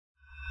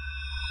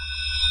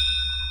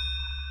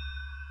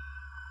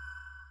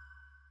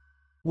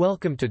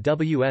Welcome to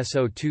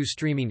WSO2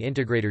 Streaming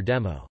Integrator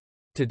demo.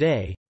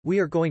 Today, we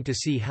are going to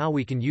see how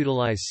we can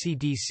utilize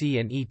CDC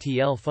and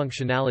ETL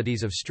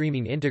functionalities of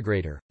Streaming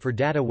Integrator for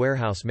data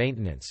warehouse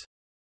maintenance.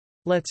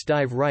 Let's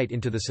dive right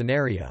into the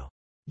scenario.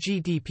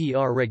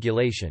 GDPR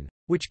regulation,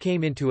 which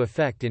came into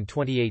effect in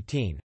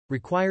 2018,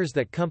 requires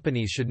that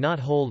companies should not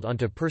hold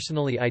onto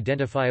personally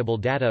identifiable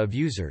data of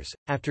users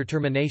after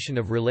termination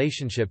of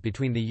relationship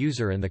between the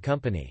user and the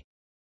company.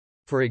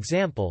 For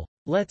example,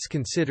 let's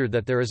consider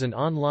that there is an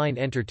online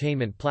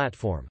entertainment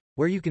platform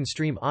where you can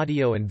stream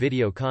audio and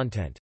video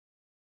content.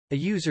 A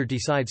user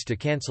decides to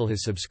cancel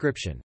his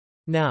subscription.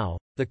 Now,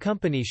 the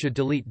company should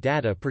delete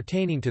data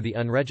pertaining to the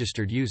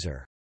unregistered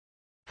user.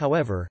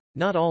 However,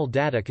 not all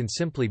data can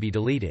simply be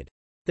deleted.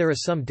 There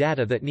is some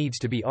data that needs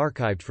to be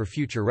archived for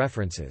future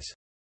references.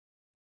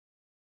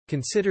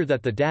 Consider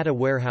that the data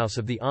warehouse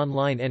of the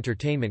online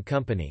entertainment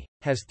company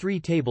has 3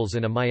 tables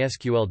in a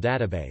MySQL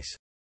database.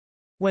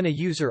 When a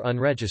user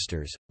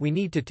unregisters, we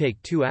need to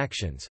take 2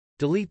 actions: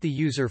 delete the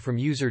user from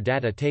user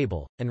data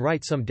table, and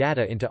write some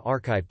data into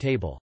archive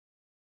table.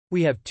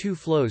 We have 2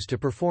 flows to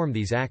perform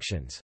these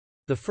actions.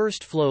 The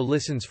first flow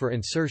listens for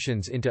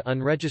insertions into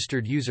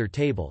unregistered user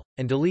table,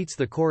 and deletes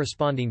the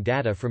corresponding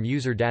data from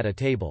user data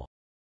table.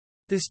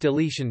 This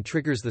deletion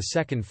triggers the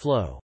second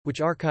flow,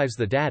 which archives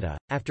the data,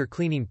 after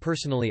cleaning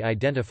personally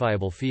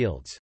identifiable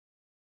fields.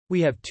 We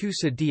have 2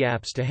 CD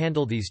apps to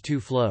handle these 2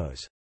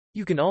 flows.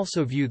 You can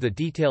also view the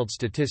detailed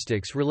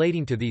statistics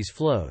relating to these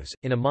flows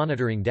in a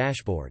monitoring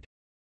dashboard.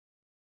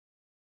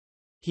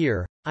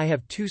 Here, I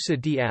have 2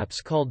 CD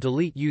apps called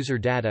Delete User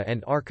Data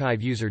and Archive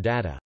User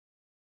Data.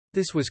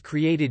 This was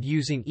created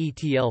using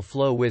ETL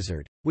Flow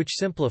Wizard, which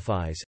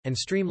simplifies and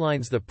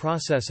streamlines the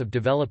process of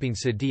developing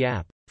CD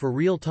app for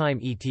real-time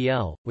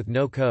ETL with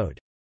no code.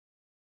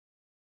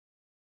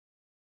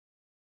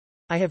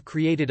 I have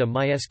created a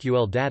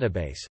MySQL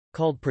database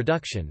called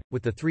Production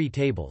with the 3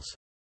 tables.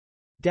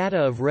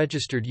 Data of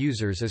registered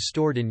users is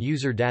stored in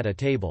user data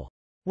table.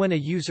 When a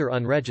user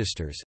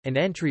unregisters, an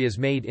entry is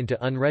made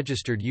into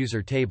unregistered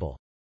user table.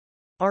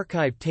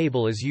 Archive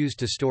table is used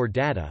to store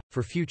data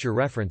for future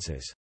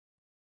references.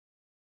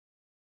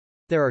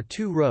 There are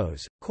 2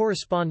 rows,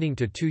 corresponding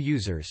to 2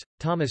 users,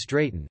 Thomas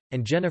Drayton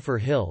and Jennifer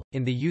Hill,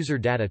 in the user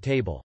data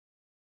table.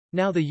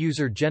 Now the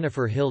user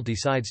Jennifer Hill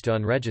decides to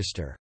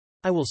unregister.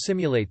 I will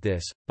simulate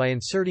this by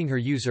inserting her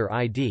user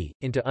ID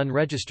into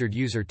unregistered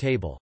user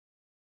table.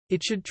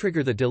 It should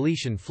trigger the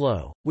deletion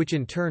flow, which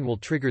in turn will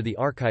trigger the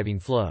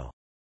archiving flow.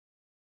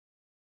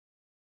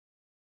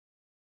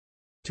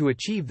 To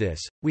achieve this,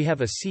 we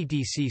have a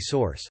CDC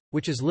source,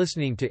 which is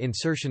listening to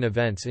insertion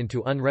events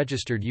into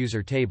unregistered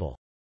user table.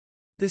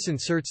 This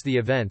inserts the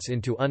events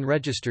into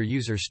unregistered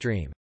user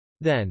stream.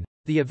 Then,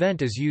 the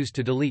event is used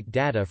to delete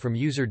data from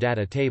user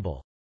data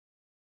table.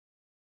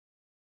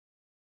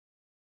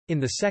 In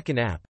the second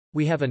app,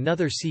 we have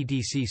another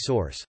CDC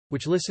source,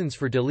 which listens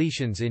for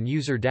deletions in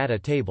user data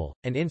table,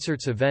 and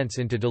inserts events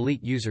into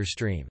delete user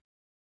stream.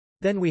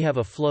 Then we have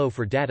a flow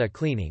for data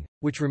cleaning,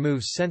 which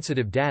removes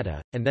sensitive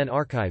data, and then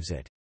archives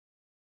it.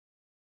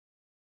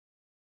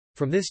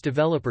 From this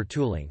developer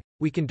tooling,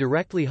 we can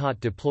directly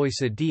hot deploy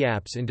CD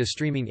apps into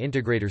Streaming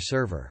Integrator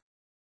server.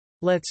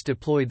 Let's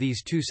deploy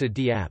these 2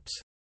 CD apps.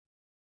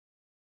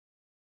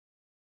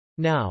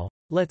 Now,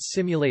 let's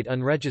simulate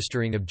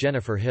unregistering of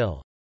Jennifer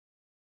Hill.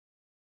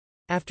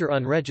 After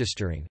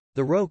unregistering,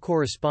 the row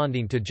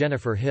corresponding to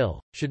Jennifer Hill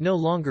should no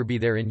longer be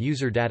there in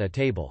user data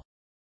table.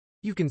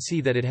 You can see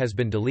that it has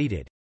been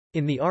deleted.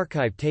 In the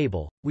archive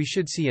table, we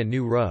should see a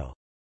new row.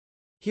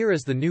 Here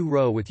is the new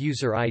row with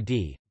user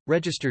ID,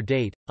 register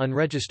date,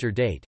 unregistered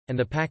date, and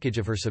the package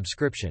of her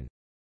subscription.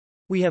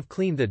 We have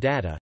cleaned the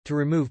data to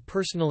remove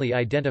personally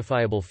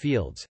identifiable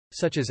fields,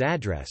 such as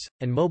address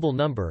and mobile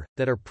number,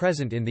 that are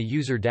present in the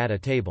user data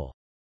table.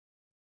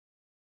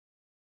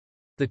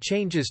 The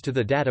changes to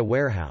the data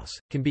warehouse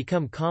can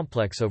become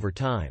complex over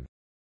time.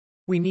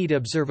 We need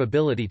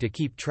observability to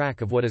keep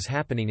track of what is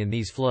happening in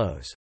these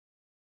flows.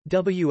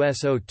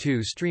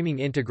 WSO2 Streaming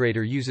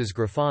Integrator uses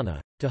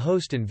Grafana to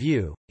host and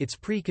view its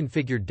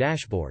pre-configured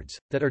dashboards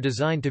that are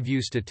designed to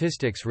view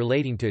statistics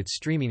relating to its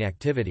streaming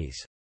activities.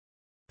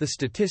 The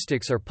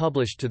statistics are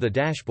published to the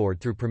dashboard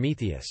through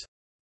Prometheus.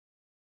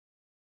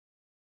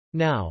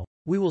 Now,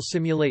 we will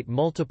simulate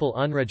multiple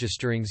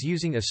unregisterings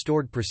using a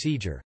stored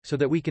procedure, so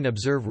that we can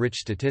observe rich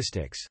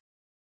statistics.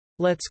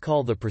 Let's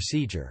call the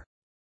procedure.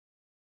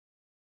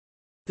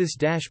 This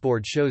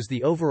dashboard shows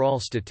the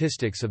overall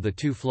statistics of the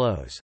 2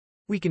 flows.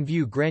 We can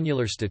view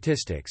granular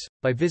statistics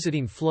by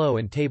visiting flow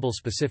and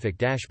table-specific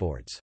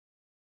dashboards.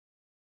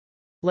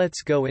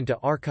 Let's go into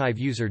Archive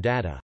User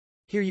Data.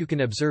 Here you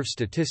can observe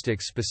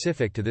statistics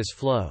specific to this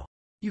flow.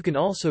 You can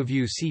also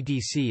view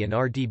CDC and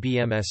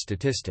RDBMS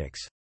statistics.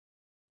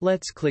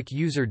 Let's click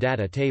User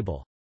Data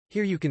Table.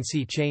 Here you can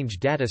see change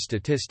data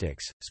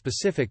statistics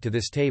specific to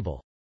this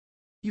table.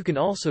 You can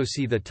also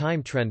see the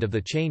time trend of the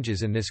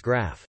changes in this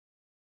graph.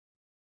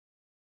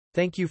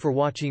 Thank you for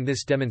watching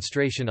this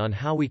demonstration on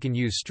how we can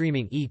use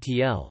streaming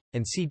ETL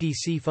and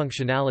CDC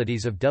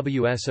functionalities of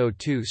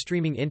WSO2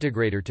 Streaming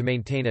Integrator to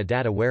maintain a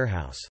data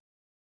warehouse.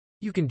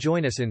 You can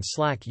join us in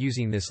Slack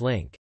using this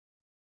link.